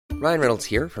Ryan Reynolds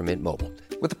here from Mint Mobile.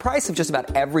 With the price of just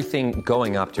about everything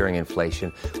going up during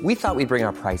inflation, we thought we'd bring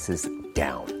our prices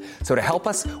down. So to help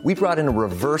us, we brought in a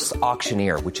reverse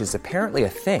auctioneer, which is apparently a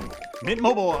thing. Mint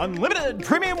Mobile Unlimited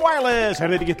Premium Wireless. How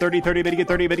to get 30, 30, bit to get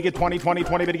 30, bit to get 20, 20,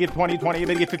 20, bit to get 20, 20,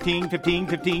 bit to get 15, 15,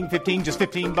 15, 15, just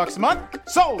 $15 a month?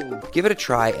 Sold! Give it a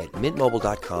try at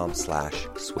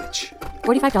mintmobile.com/switch.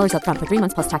 $45 up front for 3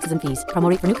 months plus taxes and fees. Promo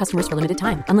rate for new customers for limited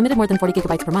time. Unlimited more than 40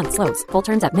 gigabytes per month. Slows full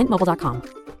terms at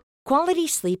mintmobile.com. Quality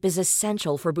sleep is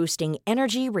essential for boosting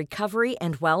energy, recovery,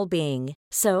 and well-being.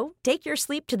 So, take your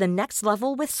sleep to the next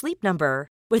level with Sleep Number.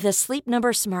 With a Sleep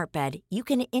Number smart bed, you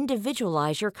can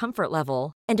individualize your comfort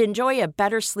level and enjoy a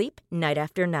better sleep night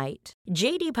after night.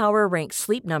 J.D. Power ranks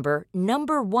Sleep Number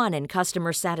number 1 in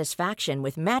customer satisfaction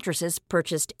with mattresses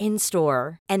purchased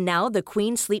in-store. And now the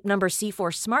Queen Sleep Number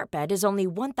C4 smart bed is only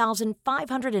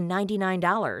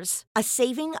 $1,599, a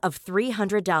saving of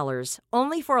 $300,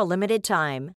 only for a limited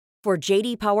time. For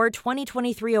J.D. Power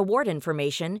 2023 award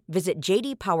information, visit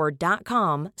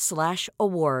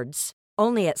jdpower.com/awards.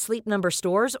 Only at Sleep Number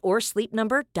stores or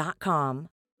sleepnumber.com.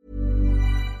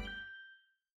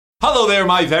 Hello there,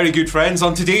 my very good friends.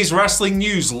 On today's wrestling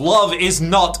news, love is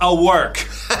not a work.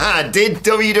 Did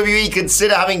WWE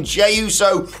consider having Jey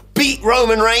Uso beat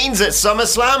Roman Reigns at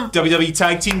SummerSlam? WWE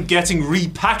Tag Team getting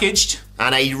repackaged.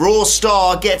 And a Raw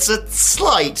star gets a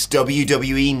slight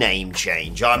WWE name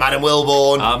change. I'm Adam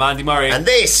Wilborn. I'm Andy Murray. And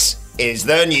this is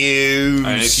the news.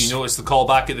 And if you noticed the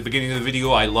callback at the beginning of the video,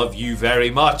 I love you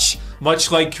very much. Much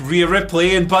like Rhea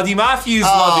Ripley and Buddy Matthews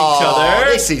love each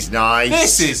other. This is nice.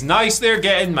 This is nice. They're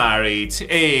getting married.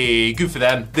 Hey, good for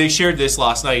them. They shared this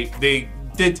last night. They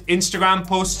did Instagram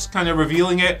posts kind of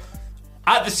revealing it.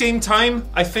 At the same time,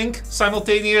 I think,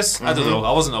 simultaneous. I don't know,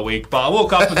 I wasn't awake, but I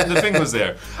woke up and the thing was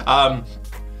there.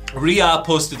 Rhea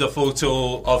posted a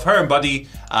photo of her and Buddy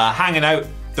hanging out.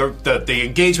 The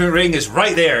engagement ring is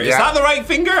right there. Is that the right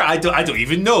finger? I don't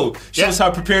even know. Shows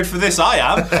how prepared for this I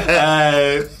am.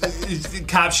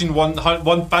 Caption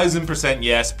 1000%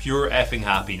 yes, pure effing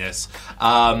happiness.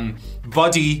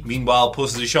 Buddy, meanwhile,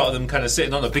 posted a shot of them kind of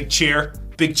sitting on a big chair,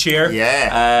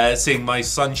 saying my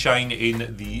sunshine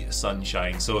in the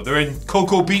sunshine. So they're in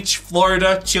Cocoa Beach,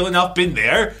 Florida, chilling up in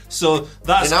there. So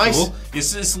that's cool.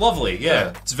 It's lovely,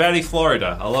 It's very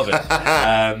Florida. I love it.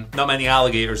 Not many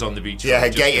alligators on the beach. Yeah,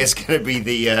 Gator's going to be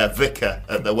the vicar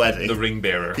at the wedding. The ring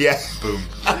bearer. Yeah. Boom.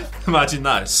 Imagine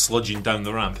that, sludging down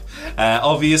the ramp.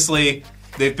 Obviously,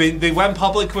 they went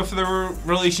public with their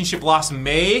relationship last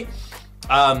May.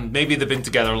 Maybe they've been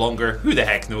together longer. Who the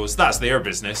heck knows? That's their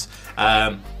business.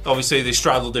 Obviously, they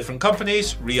straddle different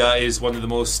companies. Rhea is one of the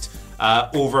most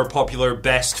over-popular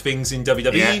best things in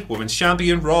WWE. Women's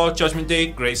champion, Raw, Judgment Day.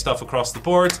 Great stuff across the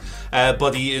board.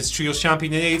 Buddy is Trios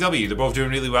champion in AEW. They're both doing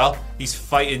really well. He's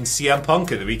fighting CM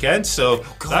Punk at the weekend, so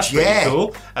that's pretty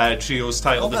cool. Trios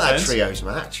title defense. That Trios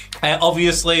match.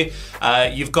 Obviously,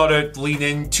 you've got to lean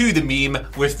into the meme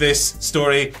with this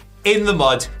story. In the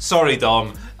mud. Sorry,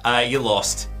 Dom. You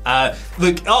lost.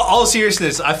 Look, all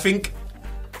seriousness, I think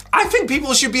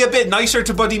people should be a bit nicer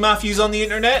to Buddy Matthews on the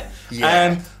internet.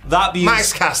 That being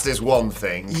Maxcast is one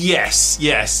thing. Yes.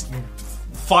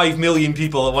 5 million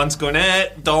people at once going,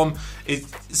 Dom.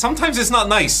 Sometimes it's not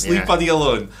nice. Leave Buddy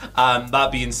alone. That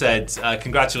being said,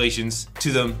 congratulations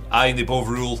to them. They both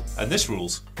rule, and this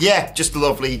rules. Yeah, just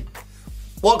lovely.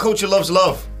 What culture loves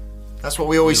love? That's what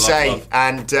we always say.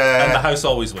 And the house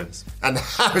always wins. And the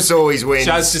house always wins.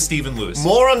 Shouts to Stephen Lewis.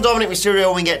 More on Dominic Mysterio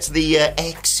when we get to the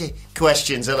X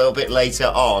questions a little bit later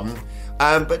on.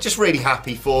 But just really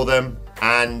happy for them.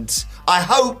 And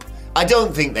I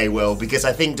don't think they will, because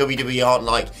I think WWE aren't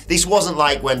like... This wasn't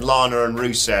like when Lana and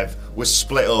Rusev was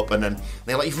split up and then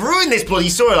they're like, you've ruined this bloody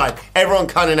storyline. Everyone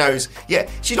kind of knows,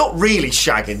 she's not really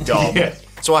shagging Dom.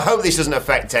 So I hope this doesn't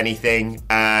affect anything.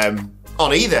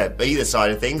 On either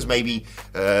side of things. Maybe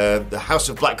the House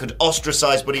of Black could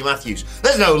ostracise Buddy Matthews.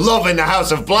 There's no love in the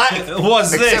House of Black.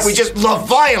 What's this? Except we just love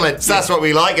violence. That's what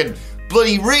we like. And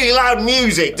bloody really loud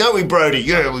music, don't we, Brody?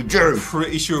 Yeah, we do.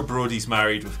 Pretty sure Brody's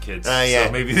married with kids. So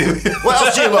maybe What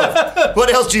else do you love?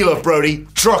 What else do you love, Brody?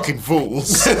 Trucking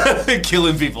fools.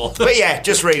 Killing people. But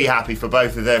just really happy for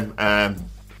both of them.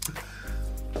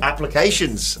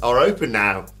 Applications are open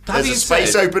now. There's a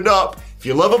space opened up. If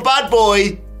you love a bad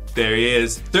boy... There he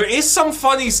is. There is some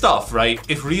funny stuff, right?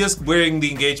 If Rhea's wearing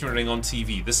the engagement ring on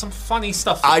TV, there's some funny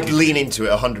stuff. I'd lean into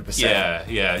it 100%.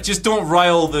 Yeah. Just don't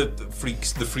rile the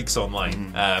freaks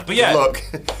online. But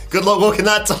Good luck walking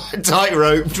that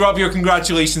tightrope. Drop your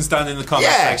congratulations down in the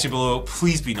comment section below.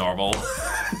 Please be normal.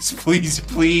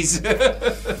 Please.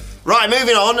 Right,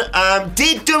 moving on.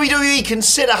 Did WWE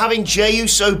consider having Jey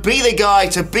Uso be the guy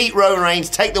to beat Roman Reigns,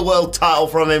 take the world title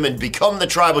from him, and become the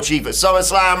tribal chief at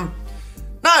SummerSlam?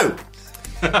 No.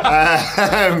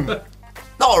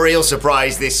 Not a real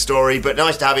surprise, this story, but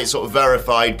nice to have it sort of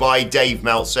verified by Dave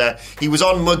Meltzer. He was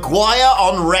on Maguire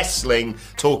on Wrestling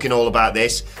talking all about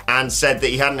this and said that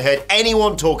he hadn't heard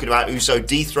anyone talking about Uso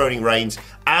dethroning Reigns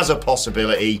as a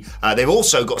possibility. They've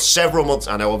also got several months.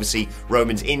 I know obviously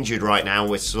Roman's injured right now.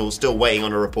 We're still waiting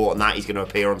on a report on that. He's going to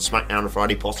appear on SmackDown on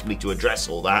Friday, possibly to address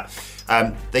all that.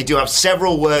 They do have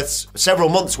several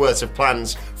months worth of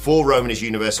plans for Roman as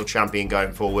Universal Champion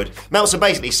going forward. Meltzer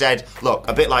basically said, look,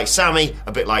 a bit like Sami,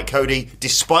 a bit like Cody,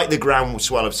 despite the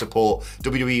groundswell of support,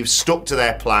 WWE have stuck to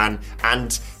their plan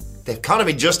and they've kind of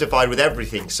been justified with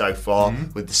everything so far,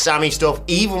 with the Sami stuff,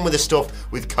 even with the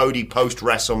stuff with Cody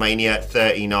post-WrestleMania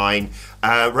 39.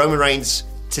 Roman Reigns,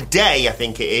 today I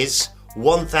think it is,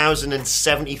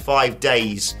 1,075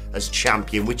 days as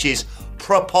champion, which is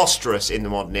preposterous in the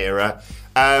modern era.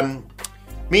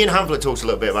 Me and Hamlet talked a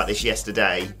little bit about this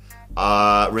yesterday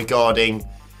regarding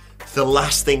the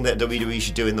last thing that WWE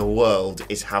should do in the world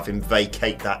is have him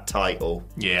vacate that title.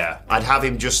 Yeah. I'd have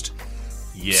him just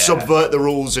subvert the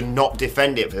rules and not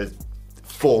defend it for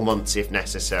 4 months if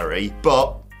necessary.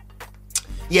 But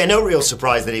yeah, no real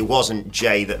surprise that it wasn't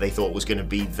Jey that they thought was going to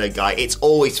be the guy. It's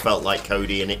always felt like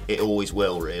Cody, and it always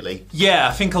will, really. Yeah,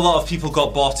 I think a lot of people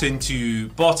got bought into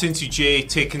Jey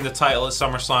taking the title at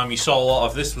SummerSlam. You saw a lot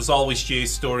of this was always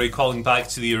Jey's story, calling back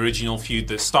to the original feud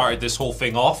that started this whole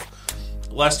thing off,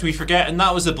 lest we forget, and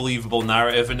that was a believable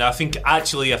narrative. And I think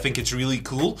it's really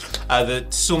cool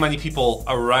that so many people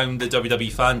around the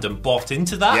WWE fandom bought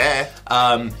into that.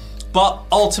 Yeah. But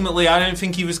ultimately, I don't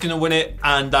think he was going to win it,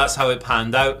 and that's how it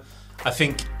panned out. I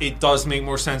think it does make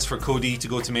more sense for Cody to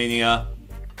go to Mania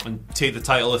and take the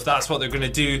title if that's what they're going to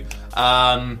do.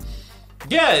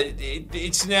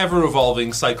 It's an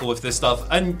ever-evolving cycle with this stuff,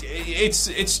 and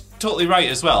it's totally right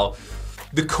as well.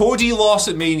 The Cody loss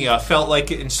at Mania felt like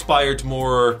it inspired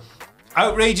more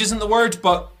outrage isn't the word,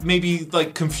 but maybe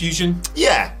like confusion.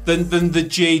 Yeah. Than the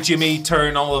Jey Jimmy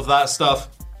turn, all of that stuff.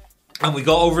 And we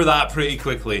got over that pretty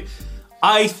quickly.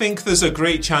 I think there's a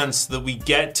great chance that we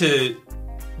get to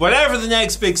whatever the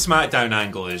next big SmackDown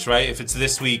angle is, right? If it's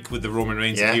this week with the Roman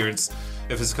Reigns appearance,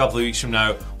 if it's a couple of weeks from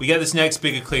now, we get this next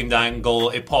big acclaimed angle,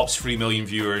 it pops 3 million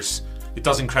viewers, it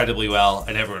does incredibly well,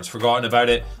 and everyone's forgotten about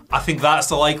it. I think that's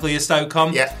the likeliest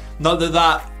outcome. Yeah. Not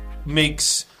that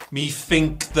makes me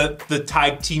think that the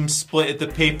tag team split at the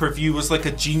pay-per-view was like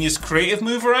a genius creative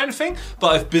move or anything,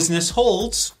 but if business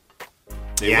holds,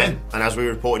 they win. And as we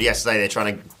reported yesterday,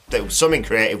 something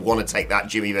creative want to take that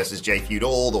Jimmy versus Jey feud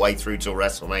all the way through till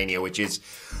WrestleMania, which is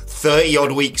 30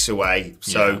 odd weeks away.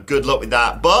 So good luck with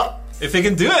that. But if they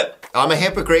can do it, I'm a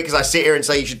hypocrite because I sit here and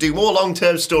say you should do more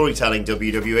long-term storytelling,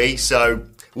 WWE. So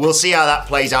we'll see how that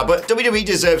plays out. But WWE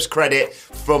deserves credit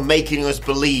for making us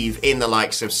believe in the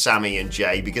likes of Sami and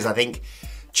Jey, because I think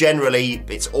generally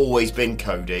it's always been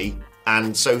Cody.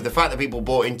 And so the fact that people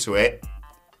bought into it,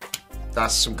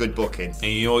 that's some good booking.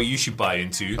 And you know what you should buy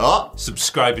into? Oh.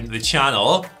 Subscribing to the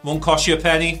channel. Won't cost you a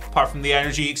penny, apart from the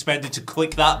energy expended to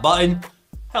click that button.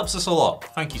 Helps us a lot.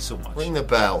 Thank you so much. Ring the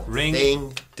bell. Ring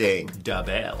ding, ding. Da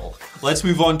bell. Let's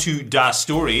move on to Da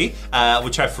Story,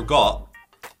 which I forgot.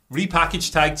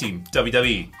 Repackaged tag team,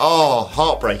 WWE. Oh,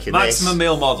 heartbreaking. Maximum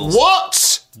male models.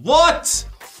 What?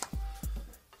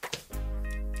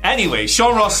 Anyway,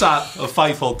 Sean Ross Sapp of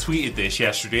Fightful tweeted this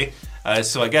yesterday.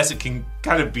 So I guess it can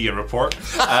kind of be a report.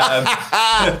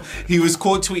 He was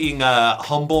quote tweeting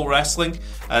Humble Wrestling,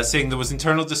 saying there was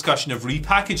internal discussion of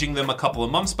repackaging them a couple of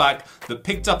months back that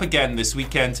picked up again this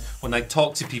weekend when I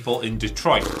talked to people in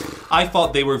Detroit. I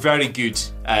thought they were very good.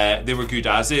 They were good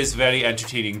as is, very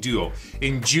entertaining duo.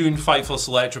 In June, Fightful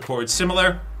Select reported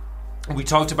similar. We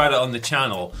talked about it on the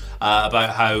channel,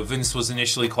 about how Vince was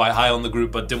initially quite high on the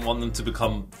group but didn't want them to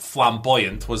become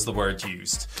flamboyant, was the word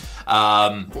used.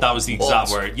 That was the exact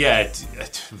word. Yeah,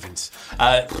 Vince.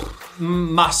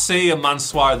 Massey and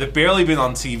Mansoir, they've barely been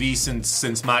on TV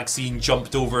since Maxine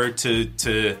jumped over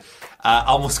to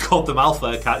almost called them Alpha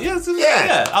Academy.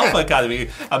 Alpha Academy.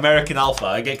 American Alpha.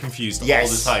 I get confused all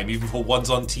the time, even though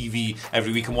one's on TV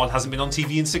every week and one hasn't been on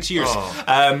TV in 6 years.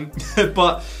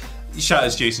 But shout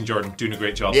out to Jason Jordan, doing a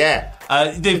great job. Yeah.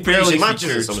 They've barely featured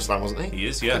featured SummerSlam, wasn't he? He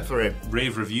is, yeah. Good for him.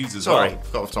 Rave reviews as well. Sorry,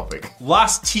 got off topic.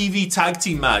 Last TV tag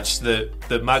team match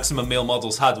that Maximum Male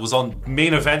Models had was on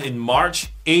Main Event in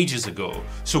March, ages ago.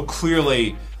 So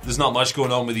clearly there's not much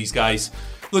going on with these guys.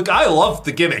 Look, I love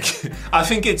the gimmick. I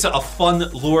think it's a fun,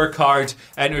 lower card,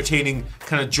 entertaining,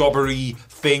 kind of jobbery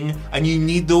thing, and you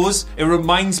need those. It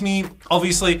reminds me,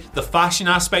 obviously, the fashion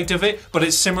aspect of it, but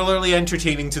it's similarly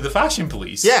entertaining to the Fashion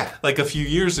Police. Yeah. Like a few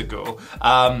years ago.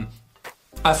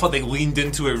 I thought they leaned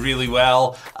into it really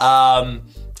well.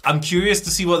 I'm curious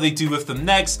to see what they do with them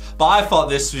next, but I thought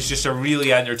this was just a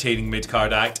really entertaining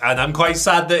mid-card act, and I'm quite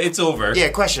sad that it's over. Yeah,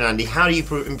 question, Andy. How do you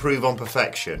improve on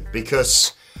perfection?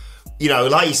 Because, you know,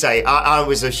 like you say, I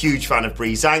was a huge fan of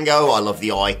Breezango. I love the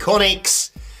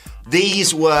Iconics.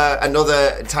 These were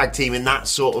another tag team in that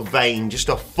sort of vein, just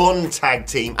a fun tag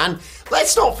team. And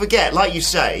let's not forget, like you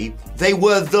say, they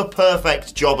were the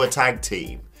perfect jobber tag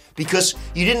team. Because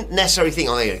you didn't necessarily think,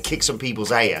 oh, they're going to kick some people's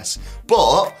ass.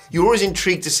 But you're always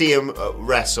intrigued to see them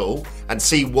wrestle and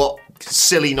see what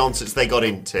silly nonsense they got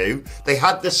into. They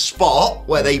had the spot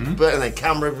where they put in the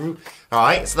camera. All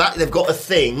right, so that they've got a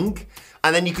thing.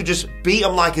 And then you could just beat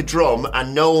them like a drum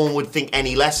and no one would think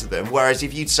any less of them. Whereas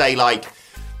if you'd say, like,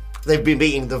 they've been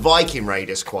beating the Viking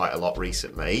Raiders quite a lot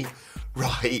recently,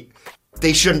 right?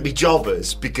 They shouldn't be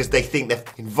jobbers because they think they're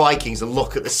Vikings and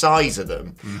look at the size of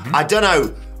them. I don't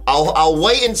know. I'll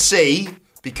wait and see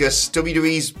because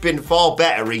WWE's been far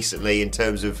better recently in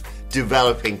terms of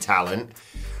developing talent.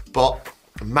 But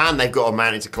man, they've got a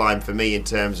mountain to climb for me in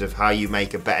terms of how you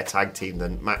make a better tag team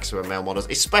than Maximum Male Models,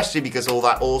 especially because all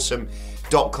that awesome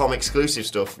 .com exclusive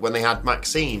stuff when they had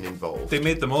Maxine involved. They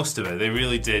made the most of it. They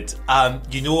really did.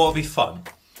 You know what would be fun?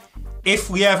 If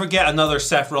we ever get another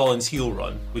Seth Rollins heel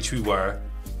run, which we were,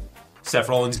 Seth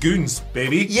Rollins goons,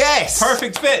 baby. Yes!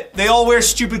 Perfect fit. They all wear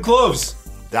stupid clothes.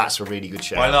 That's a really good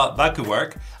show. Why not? That could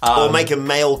work. Or make a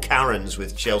male Karens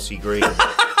with Chelsea Green.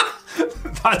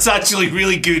 That's actually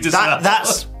really good as well.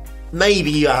 That's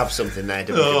maybe you have something there,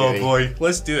 WWE. Oh boy,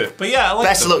 let's do it. But yeah, I like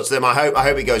best them. of luck to them. I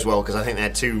hope it goes well because I think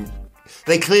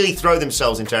they clearly throw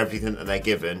themselves into everything that they're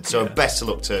given. So best of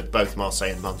luck to both Marseille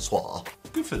and Mansoir.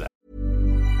 Good for them.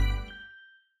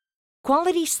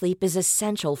 Quality sleep is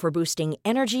essential for boosting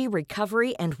energy,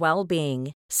 recovery, and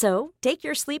well-being. So, take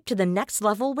your sleep to the next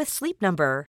level with Sleep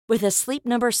Number. With a Sleep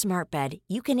Number smart bed,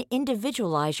 you can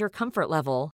individualize your comfort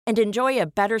level and enjoy a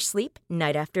better sleep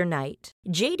night after night.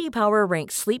 J.D. Power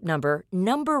ranks Sleep Number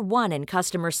 #1 in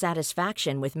customer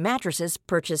satisfaction with mattresses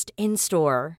purchased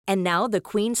in-store. And now the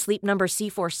Queen Sleep Number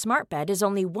C4 smart bed is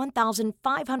only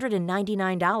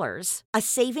 $1,599, a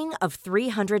saving of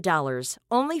 $300,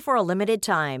 only for a limited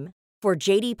time. For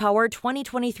J.D. Power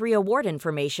 2023 award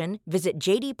information, visit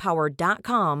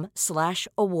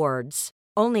jdpower.com/awards.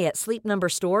 Only at Sleep Number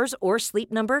stores or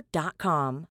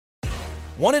sleepnumber.com.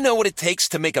 Want to know what it takes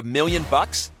to make $1 million?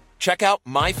 Check out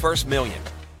My First Million.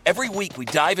 Every week we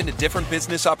dive into different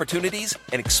business opportunities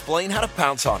and explain how to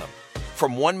pounce on them.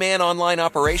 From one-man online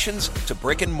operations to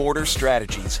brick-and-mortar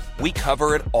strategies, we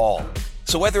cover it all.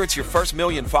 So whether it's your first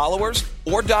million followers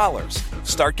or dollars,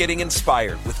 start getting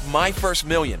inspired with My First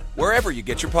Million wherever you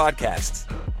get your podcasts.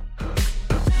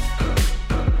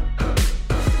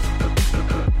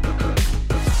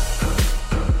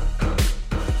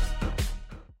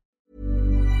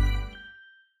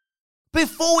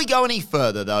 Before we go any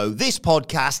further, though, this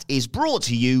podcast is brought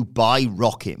to you by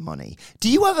Rocket Money. Do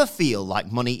you ever feel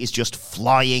like money is just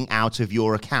flying out of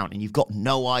your account and you've got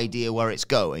no idea where it's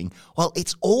going? Well,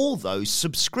 it's all those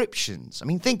subscriptions. I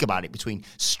mean, think about it. Between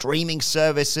streaming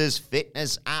services,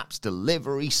 fitness apps,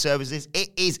 delivery services, it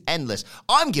is endless.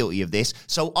 I'm guilty of this,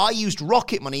 so I used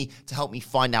Rocket Money to help me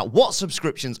find out what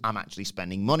subscriptions I'm actually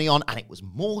spending money on, and it was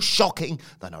more shocking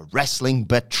than a wrestling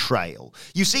betrayal.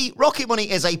 You see, Rocket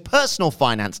Money is a personal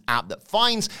finance app that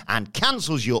finds and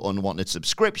cancels your unwanted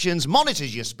subscriptions,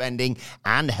 monitors your spending,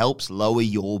 and helps lower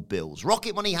your bills.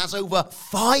 Rocket Money has over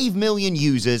 5 million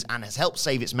users and has helped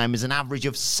save its members an average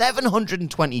of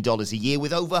 $720 a year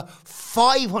with over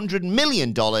 $500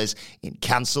 million in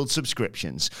cancelled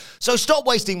subscriptions. So stop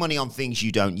wasting money on things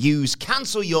you don't use.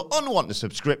 Cancel your unwanted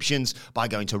subscriptions by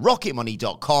going to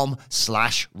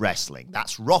rocketmoney.com/wrestling.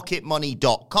 That's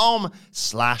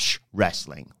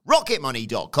rocketmoney.com/wrestling.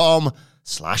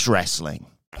 rocketmoney.com/wrestling.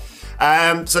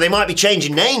 So they might be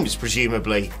changing names,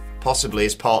 presumably, possibly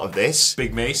as part of this.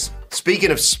 Big Mace.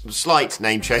 Speaking of slight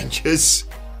name changes,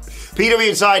 PW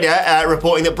Insider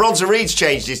reporting that Bronson Reed's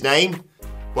changed his name.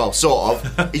 Well, sort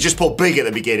of. He just put big at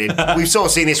the beginning. We've sort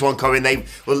of seen this one coming. They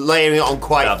were layering it on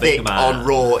quite thick on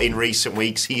Raw in recent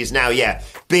weeks. He is now,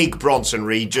 big Bronson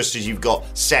Reed, just as you've got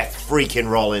Seth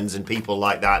freaking Rollins and people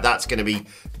like that. That's going to be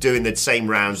doing the same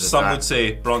rounds as Some that. would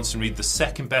say Bronson Reed, the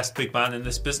second best big man in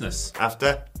this business.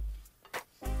 After?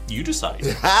 You decide.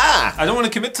 Ah! I don't want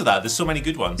to commit to that. There's so many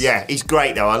good ones. Yeah, he's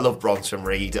great though. I love Bronson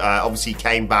Reed. Obviously, he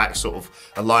came back sort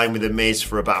of aligned with The Miz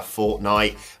for about a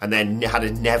fortnight, and then had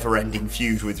a never-ending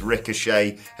feud with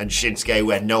Ricochet and Shinsuke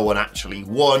where no one actually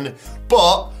won.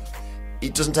 But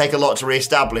it doesn't take a lot to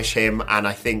re-establish him, and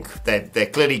I think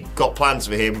they've clearly got plans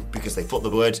for him because they put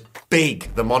the word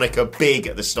big, the moniker big,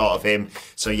 at the start of him.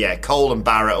 So yeah, Cole and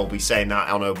Barrett will be saying that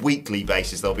on a weekly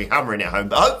basis. They'll be hammering it home,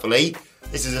 but hopefully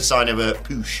this is a sign of a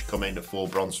push coming for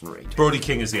Bronson Reed. Brody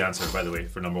King is the answer, by the way,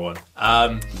 for number one.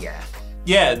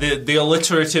 Yeah, the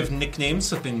alliterative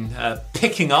nicknames have been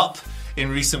picking up in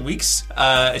recent weeks,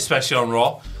 especially on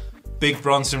Raw. Big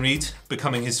Bronson Reed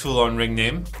becoming his full-on ring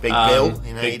name. Big Bill.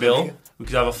 Big Bill. We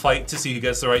could have a fight to see who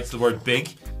gets the right to the word big.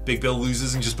 Big Bill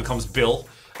loses and just becomes Bill.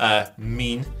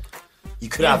 Mean. You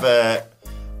could have a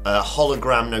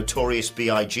hologram Notorious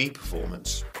B.I.G.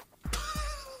 performance.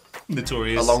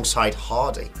 Notorious. Alongside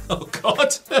Hardy. Oh, God.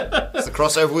 It's the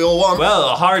crossover we all want.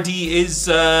 Well, Hardy is,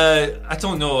 I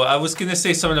don't know. I was going to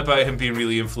say something about him being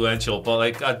really influential, but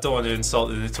like, I don't want to insult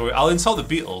the Notorious. I'll insult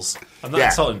the Beatles. I'm not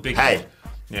insulting Biggie. Hey.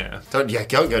 Yeah. Don't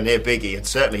go near Biggie, and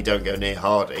certainly don't go near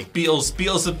Hardy.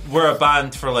 Beatles were a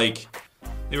band for like,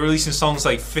 they were releasing songs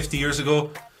like 50 years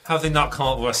ago. How have they not come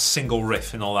up with a single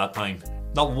riff in all that time?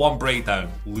 Not one breakdown.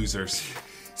 Losers.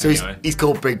 So anyway. he's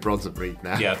called Big Bronson Reed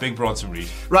now. Yeah, Big Bronson Reed.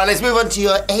 Right, let's move on to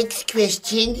your X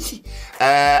questions.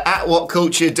 At What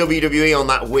Culture WWE on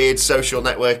that weird social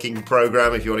networking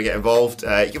program if you want to get involved.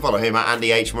 You can follow him at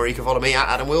Andy H. Murray. You can follow me at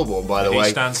Adam Wilborn, by the way.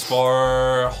 H stands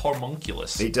for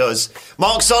homunculus. He does.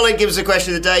 Mark Solid gives us a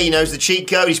question of the day. He knows the cheat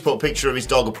code. He's put a picture of his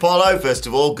dog Apollo. First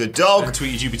of all, good dog. And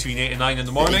tweeted you between 8 and 9 in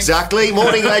the morning. Exactly.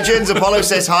 Morning legends. Apollo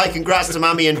says hi. Congrats to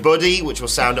Mammy and Buddy, which will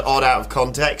sound odd out of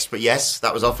context, but yes,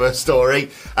 that was our first story.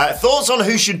 Thoughts on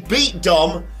who should beat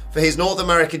Dom for his North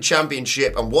American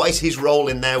Championship, and what is his role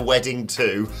in their wedding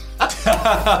too?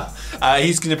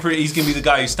 He's gonna be the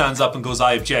guy who stands up and goes,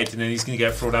 "I object," and then he's gonna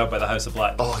get thrown out by the House of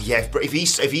Black. Oh yeah, if he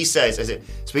says,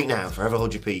 "Speak now, forever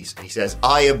hold your peace," and he says,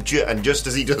 "I object," and just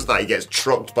as he does that, he gets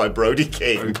trucked by Brody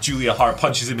King. Or Julia Hart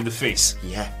punches him in the face.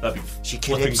 Yeah, that'd be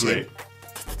flipping great.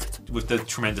 With the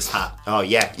tremendous hat. Oh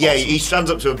yeah, yeah. Awesome. He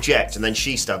stands up to object, and then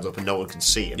she stands up, and no one can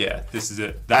see him. Yeah, this is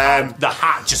it. The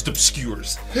hat just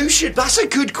obscures. Who should? That's a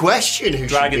good question. Who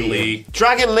Dragon should be Lee?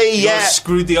 Dragon Lee. He got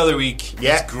screwed the other week.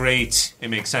 Yeah, it's great. It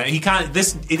makes sense. He can't.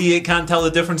 This idiot can't tell the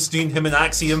difference between him and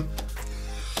Axiom.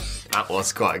 That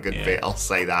was quite a good bit. I'll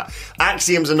say that.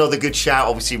 Axiom's another good shout.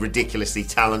 Obviously, ridiculously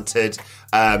talented.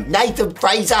 Nathan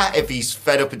Fraser, if he's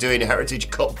fed up of doing Heritage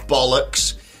Cup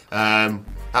bollocks.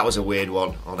 That was a weird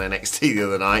one on NXT the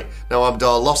other night. Noam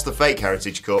Dar lost the fake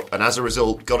Heritage Cup and as a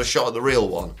result got a shot at the real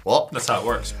one. What? That's how it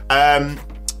works. But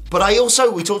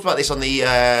we talked about this on the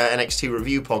NXT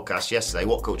review podcast yesterday,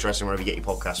 What Culture Wrestling, wherever you get your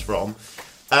podcast from.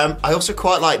 I also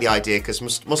quite like the idea because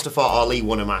Mustafa Ali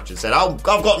won a match and said, I've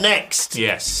got next.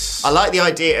 Yes. I like the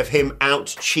idea of him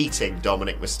out-cheating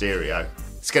Dominic Mysterio.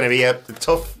 It's going to be a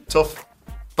tough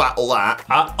battle that.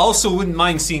 I also wouldn't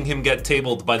mind seeing him get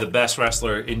tabled by the best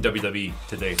wrestler in WWE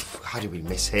today. How do we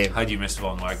miss him? How do you miss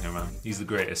Von Wagner, man? He's the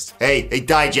greatest. Hey,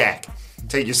 Dijak.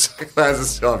 Take your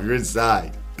sunglasses off. You're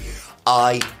inside.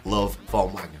 I love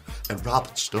Von Wagner. And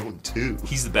Robert Stone, too.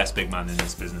 He's the best big man in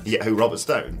this business. Yeah, who, Robert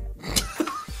Stone?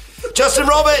 Justin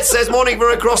Roberts says, morning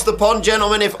from across the pond,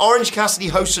 gentlemen. If Orange Cassidy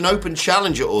hosts an open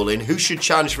challenge at All In, who should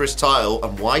challenge for his title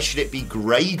and why should it be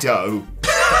Grado?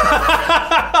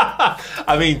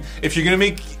 I mean, if you're going to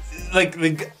make,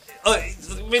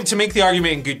 to make the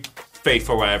argument in good faith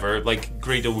or whatever, like,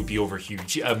 Grado would be over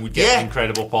huge and would get an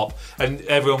incredible pop and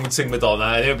everyone would sing Madonna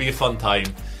and it would be a fun time.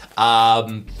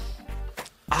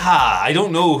 I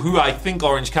don't know who I think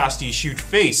Orange Cassidy should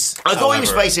face. I thought he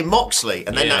was facing Moxley,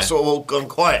 and then that's sort of all gone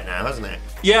quiet now, hasn't it?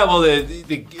 Yeah, well, they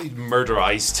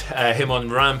murderized him on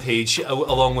Rampage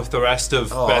along with the rest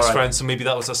of Best Friends, so maybe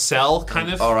that was a sell,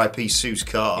 kind of. R.I.P. Sue's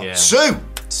car. Yeah. Sue!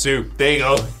 There you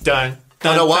go. Done.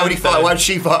 Why would he fight? Why would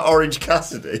she fight Orange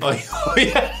Cassidy? Oh,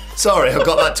 yeah. Sorry, I've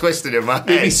got that twisted in my head.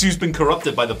 Maybe Sue's been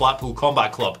corrupted by the Blackpool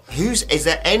Combat Club. Is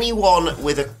there anyone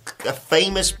with a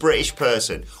famous British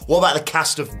person? What about the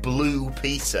cast of Blue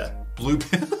Peter? Who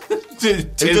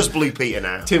does Blue Peter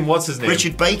now? Tim, what's his name?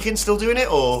 Richard Bacon still doing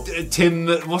it, or Tim?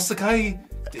 What's the guy?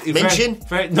 Minchin?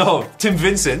 No, Tim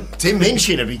Vincent. Tim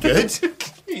Minchin would be good.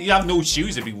 You have no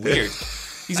shoes, it'd be weird.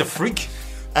 He's a freak.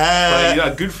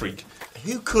 A good freak.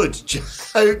 Who could?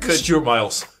 Stuart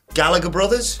Miles. Gallagher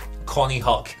brothers. Connie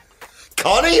Huck.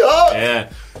 Connie Huck?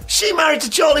 Yeah. She married to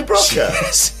Charlie Brooker?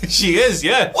 She is,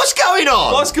 yeah. What's going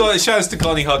on? Shouts to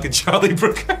Connie Huck and Charlie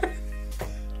Brooker.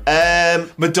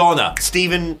 Madonna.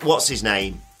 Stephen, what's his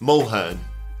name? Mulhern.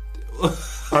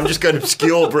 I'm just going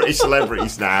obscure British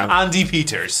celebrities now. Andy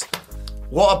Peters.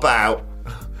 What about...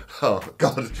 Oh,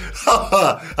 God.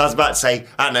 I was about to say,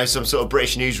 I don't know, some sort of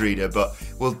British newsreader, but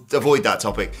we'll avoid that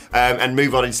topic and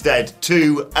move on instead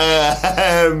to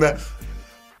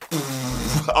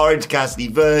Orange Cassidy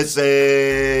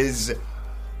versus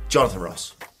Jonathan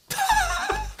Ross.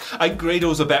 I think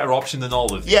Grado's a better option than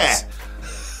all of these. Yeah.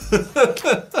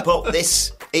 But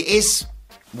it is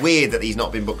weird that he's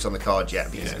not been booked on the card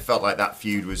yet, because it felt like that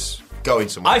feud was going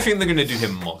somewhere. I think they're going to do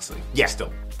him and Moxley. Yeah.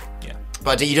 Still. Yeah.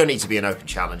 But you don't need to be an open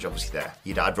challenge, obviously, there.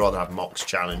 I'd rather have Mox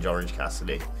challenge Orange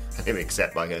Cassidy and him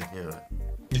accept by going,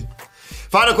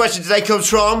 Final question today comes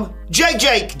from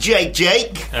Jake.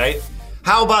 Right.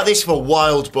 How about this for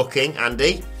wild booking,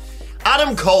 Andy?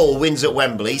 Adam Cole wins at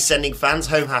Wembley, sending fans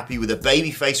home happy with a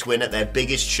babyface win at their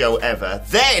biggest show ever.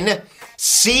 Then,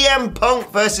 CM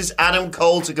Punk versus Adam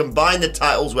Cole to combine the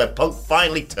titles, where Punk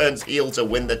finally turns heel to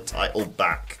win the title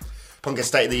back. Punk has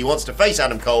stated that he wants to face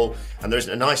Adam Cole, and there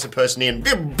isn't a nicer person in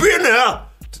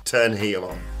to turn heel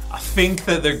on. I think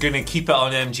that they're going to keep it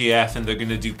on MJF, and they're going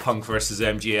to do Punk versus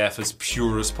MJF as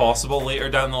pure as possible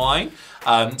later down the line.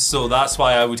 So that's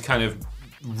why I would kind of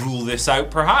rule this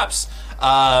out, perhaps.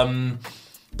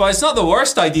 But it's not the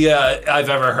worst idea I've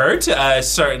ever heard,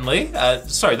 certainly.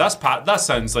 Sorry, that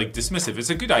sounds like dismissive. It's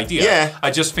a good idea. Yeah.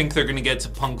 I just think they're going to get to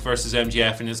Punk versus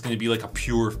MJF, and it's going to be like a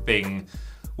pure thing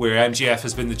where MJF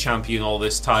has been the champion all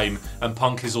this time, and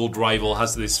Punk, his old rival,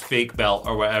 has this fake belt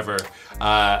or whatever,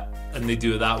 and they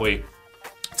do it that way.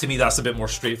 To me, that's a bit more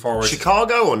straightforward.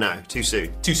 Chicago or no? Too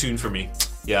soon? Too soon for me.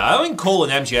 Yeah, I think Cole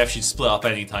and MJF should split up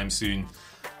anytime soon.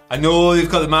 I know they've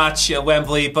got the match at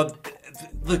Wembley, but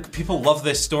look, people love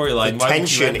this storyline. The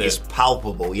tension is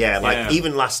palpable,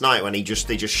 even last night when they just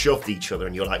shoved each other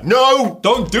and you're like, no!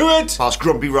 Don't do it! Past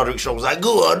Grumpy Roderick Strong was like,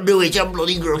 go on, do it, I'm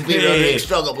bloody Grumpy Roderick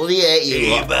Strong, I bloody hate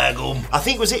you. I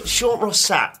think, was it Sean Ross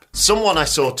Sapp? Someone I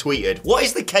saw tweeted, what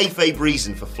is the kayfabe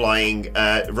reason for flying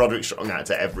Roderick Strong out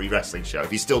to every wrestling show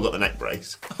if he's still got the neck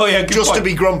brace? Oh yeah, good Just point. to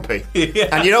be grumpy. Yeah.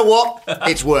 And you know what?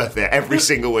 It's worth it every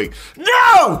single week.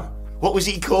 No! What was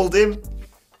he called him?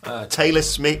 Taylor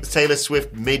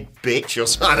Swift mid-bitch or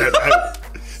something, I don't know.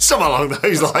 Something along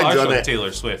those lines, I wasn't it?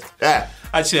 Taylor Swift. Yeah.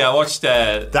 Actually, I watched...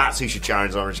 That's who should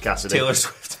challenge Orange Cassidy. Taylor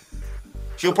Swift.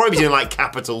 She'll probably be doing like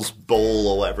Capitol's Ball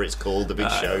or whatever it's called, the big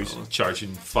shows.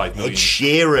 Charging $5 million. Ed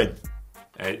Sheeran.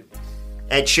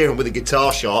 Ed Sheeran with a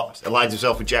guitar shot aligns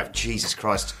himself with Jeff. Jesus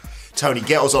Christ. Tony,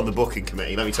 get us on the booking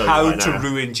committee, let me tell you How right now. to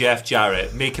ruin Jeff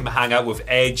Jarrett. Make him hang out with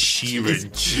Ed Sheeran.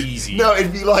 Cheesy. No,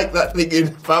 it'd be like that thing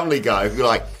in Family Guy. It'd be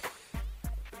like,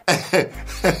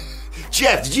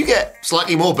 Jeff, did you get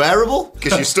slightly more bearable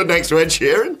because you stood next to Ed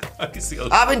Sheeran?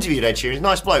 I've interviewed Ed Sheeran. He's a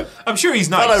nice bloke. I'm sure he's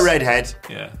nice. Fellow redhead.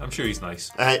 Yeah, I'm sure he's nice.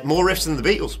 More riffs than the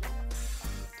Beatles.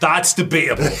 That's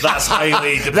debatable. That's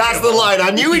highly debatable. That's the line.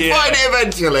 I knew we'd find it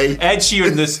eventually. Ed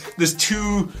Sheeran, there's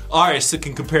two artists that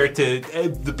can compare to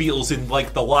the Beatles in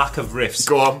like the lack of riffs.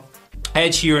 Go on. Ed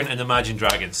Sheeran and Imagine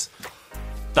Dragons.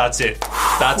 That's it.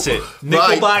 That's it.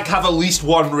 Nickelback have at least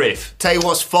one riff. Tell you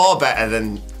what's far better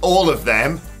than all of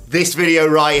them. This video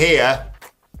right here.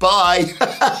 Bye.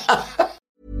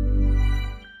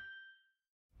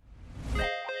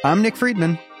 I'm Nick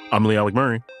Friedman. I'm Lee Alec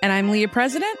Murray. And I'm Leah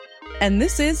President. And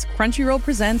this is Crunchyroll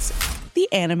Presents The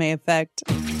Anime Effect.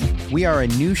 We are a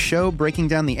new show breaking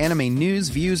down the anime news,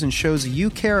 views, and shows you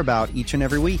care about each and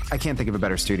every week. I can't think of a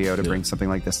better studio to bring something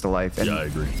like this to life. And I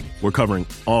agree. We're covering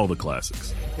all the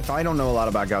classics. If I don't know a lot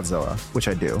about Godzilla, which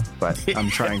I do, but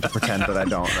I'm trying to pretend that I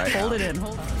don't right Hold it in.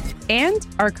 And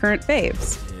our current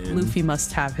faves. Luffy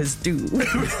must have his due.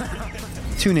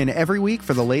 Tune in every week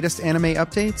for the latest anime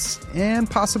updates and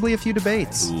possibly a few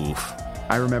debates. Oof.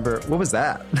 I remember, what was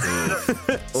that?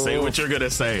 Say what you're going to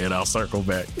say and I'll circle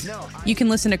back. You can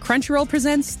listen to Crunchyroll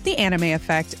Presents The Anime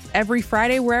Effect every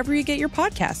Friday wherever you get your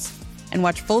podcasts. And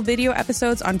watch full video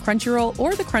episodes on Crunchyroll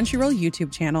or the Crunchyroll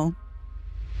YouTube channel.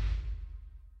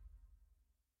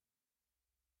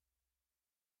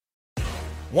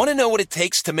 Want to know what it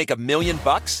takes to make $1 million?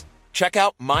 Check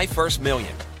out My First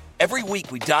Million. Every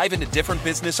week we dive into different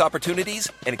business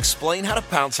opportunities and explain how to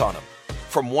pounce on them.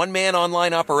 From one-man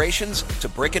online operations to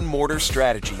brick-and-mortar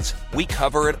strategies, we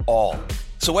cover it all.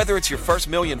 So whether it's your first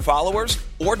million followers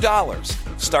or dollars,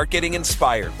 start getting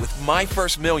inspired with My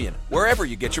First Million wherever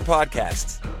you get your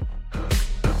podcasts.